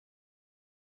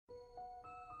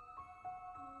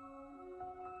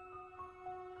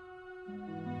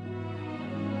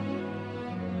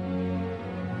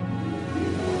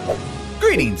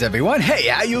Greetings everyone, hey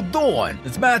how you doing?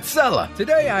 It's Matt Sella.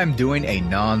 Today I'm doing a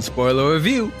non-spoiler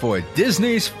review for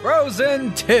Disney's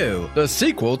Frozen 2, the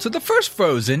sequel to the first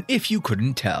Frozen if you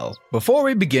couldn't tell. Before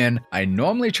we begin, I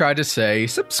normally try to say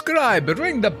subscribe,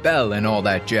 ring the bell and all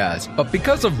that jazz, but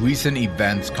because of recent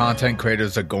events content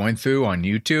creators are going through on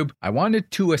YouTube, I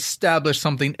wanted to establish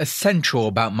something essential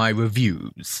about my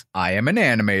reviews. I am an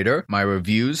animator, my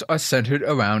reviews are centered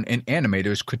around an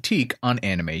animator's critique on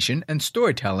animation and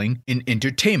storytelling in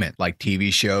entertainment like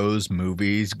TV shows,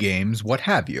 movies, games, what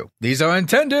have you. These are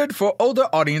intended for older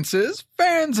audiences,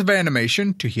 fans of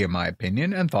animation, to hear my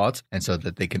opinion and thoughts, and so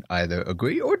that they can either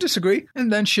agree or disagree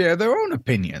and then share their own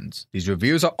opinions. These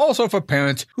reviews are also for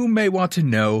parents who may want to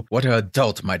know what an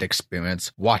adult might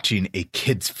experience watching a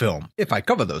kid's film, if I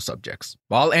cover those subjects.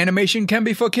 While animation can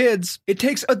be for kids, it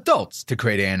takes adults to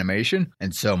create animation,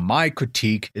 and so my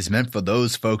critique is meant for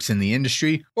those folks in the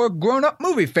industry or grown-up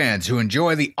movie fans who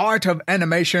enjoy the art of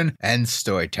animation and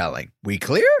storytelling. We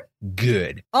clear?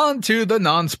 Good. On to the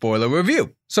non-spoiler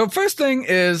review. So first thing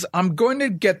is, I'm going to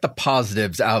get the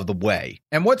positives out of the way.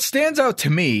 And what stands out to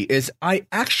me is I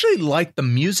actually like the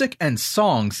music and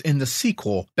songs in the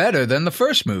sequel better than the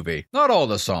first movie. Not all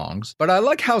the songs, but I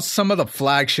like how some of the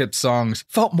flagship songs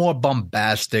felt more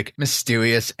bombastic,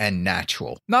 mysterious, and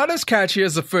natural. Not as catchy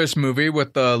as the first movie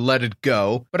with the Let It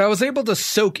Go, but I was able to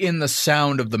soak in the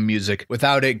sound of the music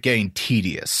without it getting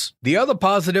tedious. The other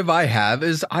positive I have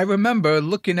is I remember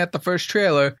looking at the first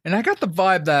trailer and I got the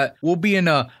vibe that we'll be in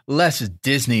a less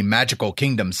Disney magical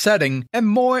kingdom setting and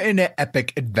more in an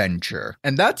epic adventure.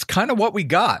 And that's kind of what we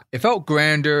got. It felt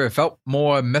grander, it felt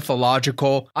more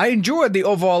mythological. I enjoyed the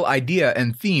overall idea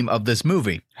and theme of this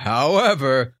movie.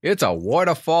 However, it's a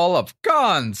waterfall of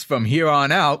cons from here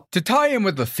on out. To tie in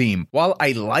with the theme, while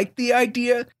I liked the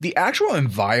idea, the actual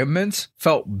environments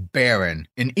felt barren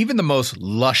in even the most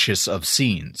luscious of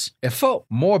scenes. It felt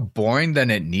more boring than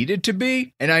it needed to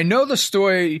be, and I know the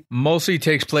story mostly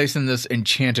takes place in this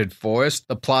enchanted forest.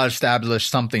 The plot established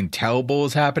something terrible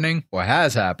is happening, or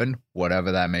has happened,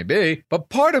 whatever that may be, but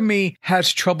part of me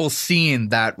has trouble seeing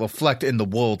that reflect in the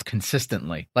world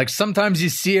consistently. Like sometimes you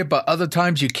see it, but other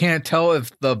times you can't tell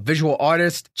if the visual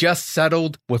artist just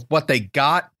settled with what they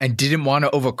got and didn't want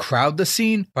to overcrowd the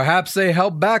scene. Perhaps they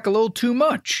held back a little too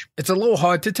much. It's a little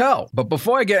hard to tell. But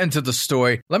before I get into the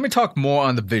story, let me talk more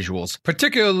on the visuals,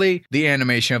 particularly the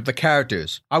animation of the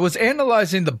characters. I was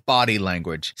analyzing the body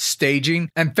language, staging,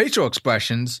 and facial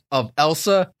expressions of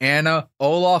Elsa, Anna,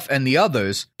 Olaf, and the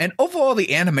others, and overall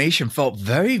the animation felt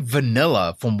very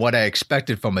vanilla from what I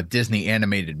expected from a Disney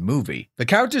animated movie. The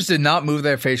characters did not move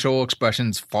their facial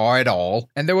expressions far at all,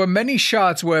 and there were many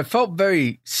shots where it felt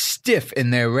very stiff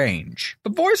in their range. The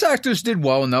voice actors did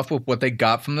well enough with what they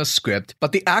got from the script,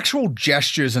 but the actual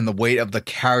gestures and the weight of the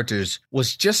characters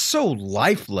was just so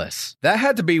lifeless. That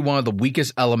had to be one of the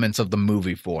weakest elements of the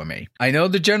movie for me. I know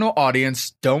the general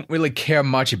audience don't really care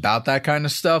much about that kind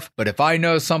of stuff, but if I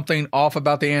know something off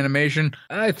about the animation,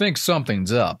 I think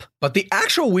something's up. But the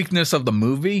actual weakness of the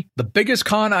movie, the biggest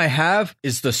con I have,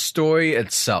 is the story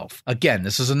itself. Again,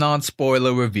 this is a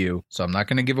non-spoiler review, so I'm not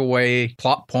going to give away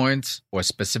plot points or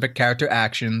specific character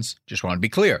actions. Just want to be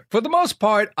clear. For the most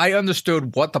part, I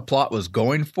understood what the plot was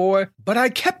going for, but I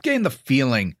kept getting the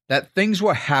feeling that things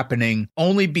were happening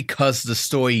only because the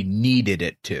story needed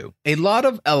it to. A lot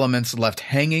of elements left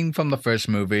hanging from the first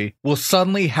movie will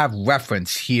suddenly have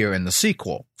reference here in the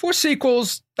sequel. For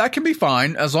sequels, that can be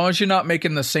fine as long as you're not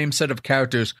making the same set of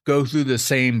characters go through the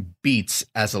same beats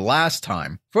as the last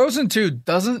time. Frozen 2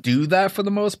 doesn't do that for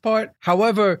the most part.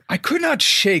 However, I could not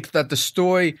shake that the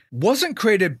story wasn't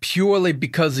created purely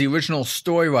because the original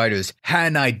story writers had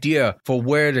an idea for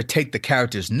where to take the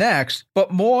characters next,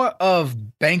 but more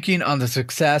of banking on the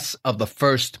success of the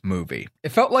first movie. It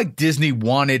felt like Disney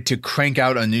wanted to crank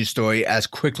out a new story as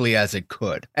quickly as it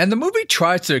could. And the movie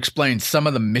tries to explain some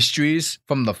of the mysteries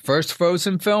from the first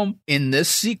Frozen film in this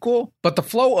sequel, but the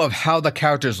flow of how the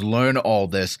characters learn all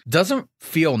this doesn't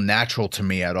feel natural to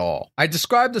me at all. I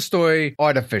described the story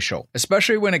artificial,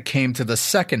 especially when it came to the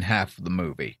second half of the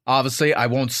movie. Obviously, I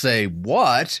won't say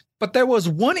what, but there was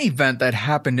one event that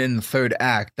happened in the third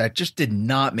act that just did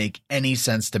not make any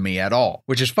sense to me at all.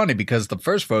 Which is funny because the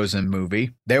first Frozen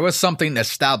movie, there was something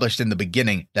established in the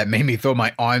beginning that made me throw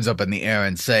my arms up in the air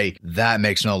and say, that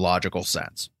makes no logical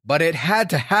sense. But it had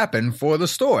to happen for the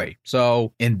story.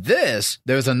 So in this,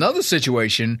 there's another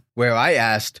situation where I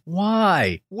asked,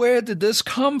 why? Where did this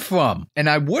come from? And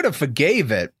I would have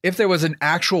forgave it if there was an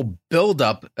actual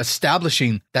build-up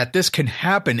establishing that this can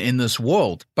happen in this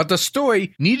world. But the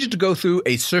story needed to go through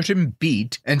a certain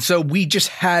beat, and so we just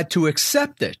had to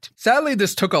accept it. Sadly,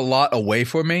 this took a lot away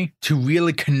for me to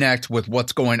really connect with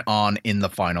what's going on in the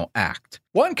final act.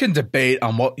 One can debate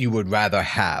on what you would rather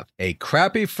have, a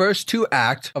crappy first two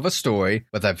acts of a story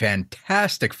with a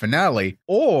fantastic finale,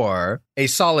 or a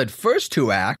solid first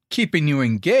two acts keeping you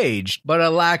engaged, but a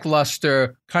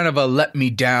lackluster, kind of a let me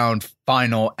down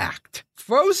final act.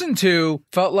 Frozen 2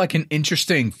 felt like an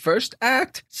interesting first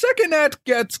act. Second act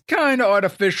gets kind of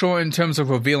artificial in terms of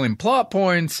revealing plot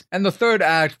points, and the third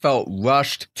act felt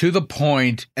rushed to the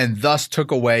point and thus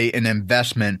took away an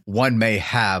investment one may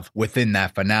have within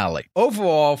that finale.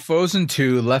 Overall, Frozen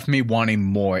 2 left me wanting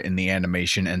more in the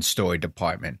animation and story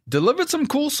department. Delivered some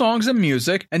cool songs and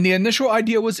music, and the initial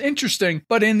idea was interesting,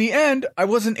 but in the end, I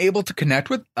wasn't able to connect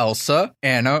with Elsa,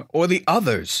 Anna, or the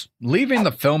others, leaving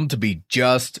the film to be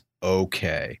just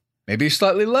okay. Maybe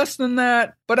slightly less than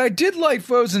that, but I did like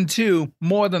Frozen 2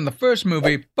 more than the first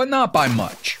movie, but not by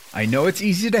much. I know it's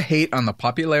easy to hate on the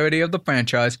popularity of the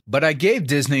franchise, but I gave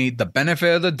Disney the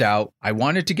benefit of the doubt. I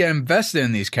wanted to get invested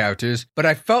in these characters, but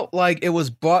I felt like it was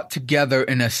brought together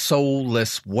in a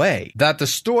soulless way, that the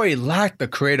story lacked the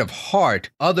creative heart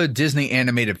other Disney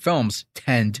animated films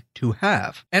tend to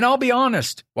have. And I'll be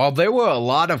honest, while there were a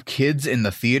lot of kids in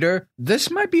the theater, this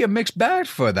might be a mixed bag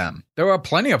for them. There are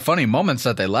plenty of funny moments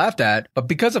that they laughed at, but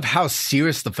because of how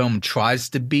serious the film tries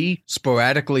to be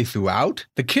sporadically throughout,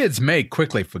 the kids may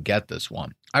quickly forget this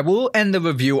one. I will end the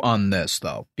review on this,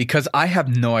 though, because I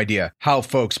have no idea how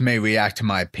folks may react to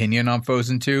my opinion on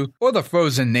Frozen 2, or the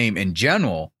Frozen name in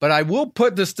general, but I will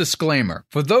put this disclaimer.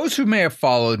 For those who may have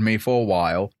followed me for a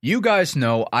while, you guys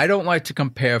know I don't like to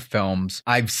compare films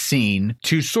I've seen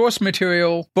to source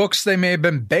material, books they may have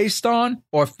been based on,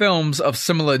 or films of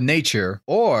similar nature,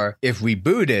 or, if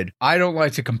rebooted, I don't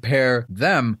like to compare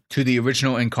them to the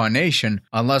original incarnation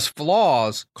unless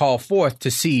flaws call forth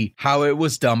to see how it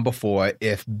was done before,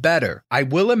 if better. I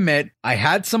will admit, I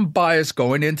had some bias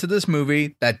going into this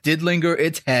movie that did linger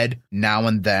its head now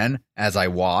and then as I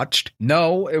watched.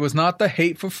 No, it was not the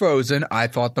hate for Frozen. I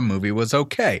thought the movie was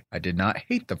okay. I did not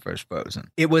hate the first Frozen.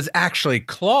 It was actually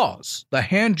Klaus, the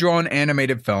hand-drawn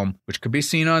animated film, which could be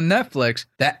seen on Netflix,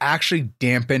 that actually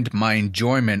dampened my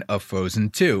enjoyment of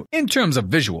Frozen 2 in terms of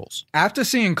visuals. After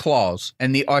seeing Klaus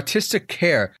and the artistic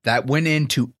care that went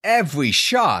into every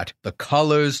shot, the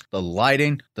colors, the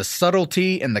lighting, the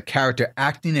subtlety, and the character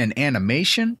acting and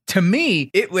animation, to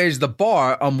me, it raised the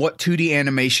bar on what 2D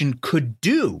animation could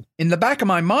do. In the back of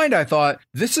my mind, I thought,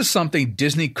 this is something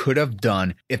Disney could have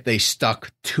done if they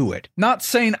stuck to it. Not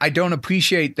saying I don't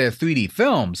appreciate their 3D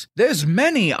films. There's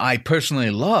many I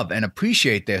personally love and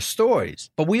appreciate their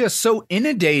stories. But we are so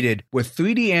inundated with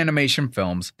 3D animation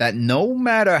films that no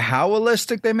matter how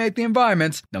realistic they make the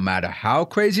environments, no matter how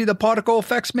crazy the particle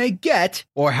effects may get,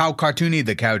 or how cartoony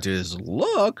the characters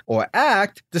look or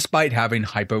act, despite having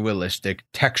hyper-realistic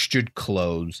textured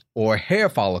clothes or hair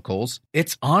follicles,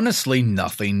 it's honestly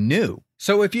nothing new.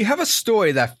 So if you have a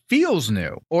story that feels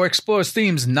new or explores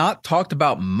themes not talked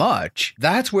about much,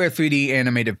 that's where 3D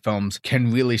animated films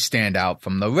can really stand out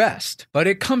from the rest. But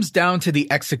it comes down to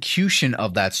the execution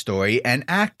of that story and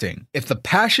acting. If the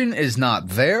passion is not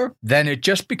there, then it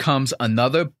just becomes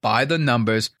another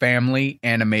by-the-numbers family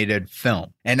animated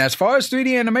film. And as far as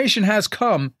 3D animation has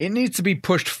come, it needs to be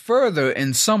pushed further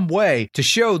in some way to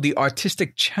show the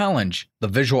artistic challenge the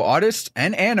visual artists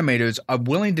and animators are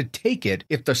willing to take it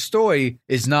if the story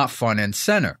is not front and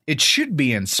center. It should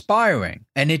be inspiring,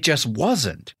 and it just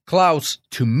wasn't. Klaus,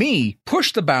 to me,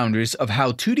 pushed the boundaries of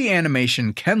how 2D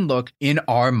animation can look in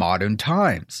our modern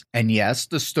times. And yes,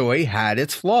 the story had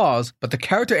its flaws, but the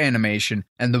character animation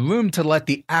and the room to let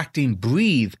the acting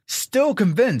breathe still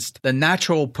convinced the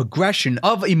natural progression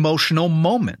of emotional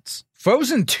moments.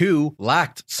 Frozen 2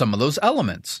 lacked some of those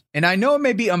elements, and I know it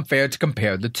may be unfair to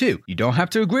compare the two. You don't have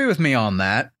to agree with me on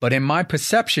that, but in my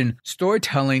perception,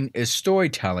 storytelling is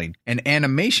storytelling, and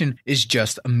animation is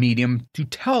just a medium to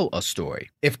tell a story.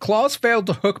 If Klaus failed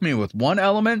to hook me with one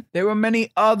element, there were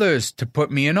many others to put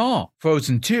me in awe.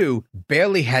 Frozen 2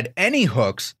 barely had any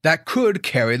hooks that could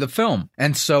carry the film,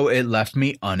 and so it left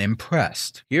me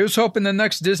unimpressed. Here's hoping the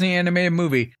next Disney animated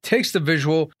movie takes the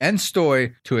visual and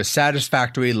story to a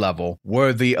satisfactory level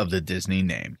worthy of the Disney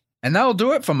name. And that'll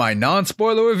do it for my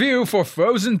non-spoiler review for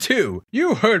Frozen 2.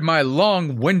 You heard my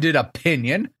long-winded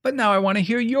opinion, but now I want to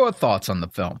hear your thoughts on the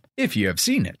film, if you have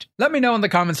seen it. Let me know in the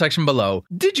comment section below.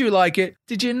 Did you like it?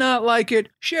 Did you not like it?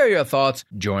 Share your thoughts.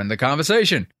 Join the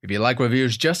conversation. If you like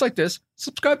reviews just like this,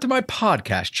 subscribe to my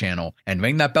podcast channel, and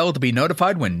ring that bell to be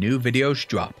notified when new videos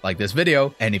drop, like this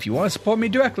video. And if you want to support me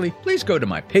directly, please go to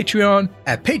my Patreon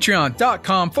at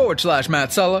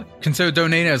patreon.com/Matt Sella. Consider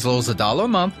donating as little as $1 a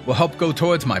month. Will help go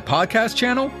towards my podcast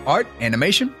channel, art,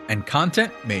 animation, and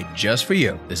content made just for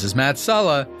you. This is Matt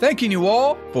Sella, thanking you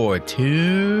all for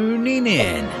tuning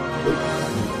in.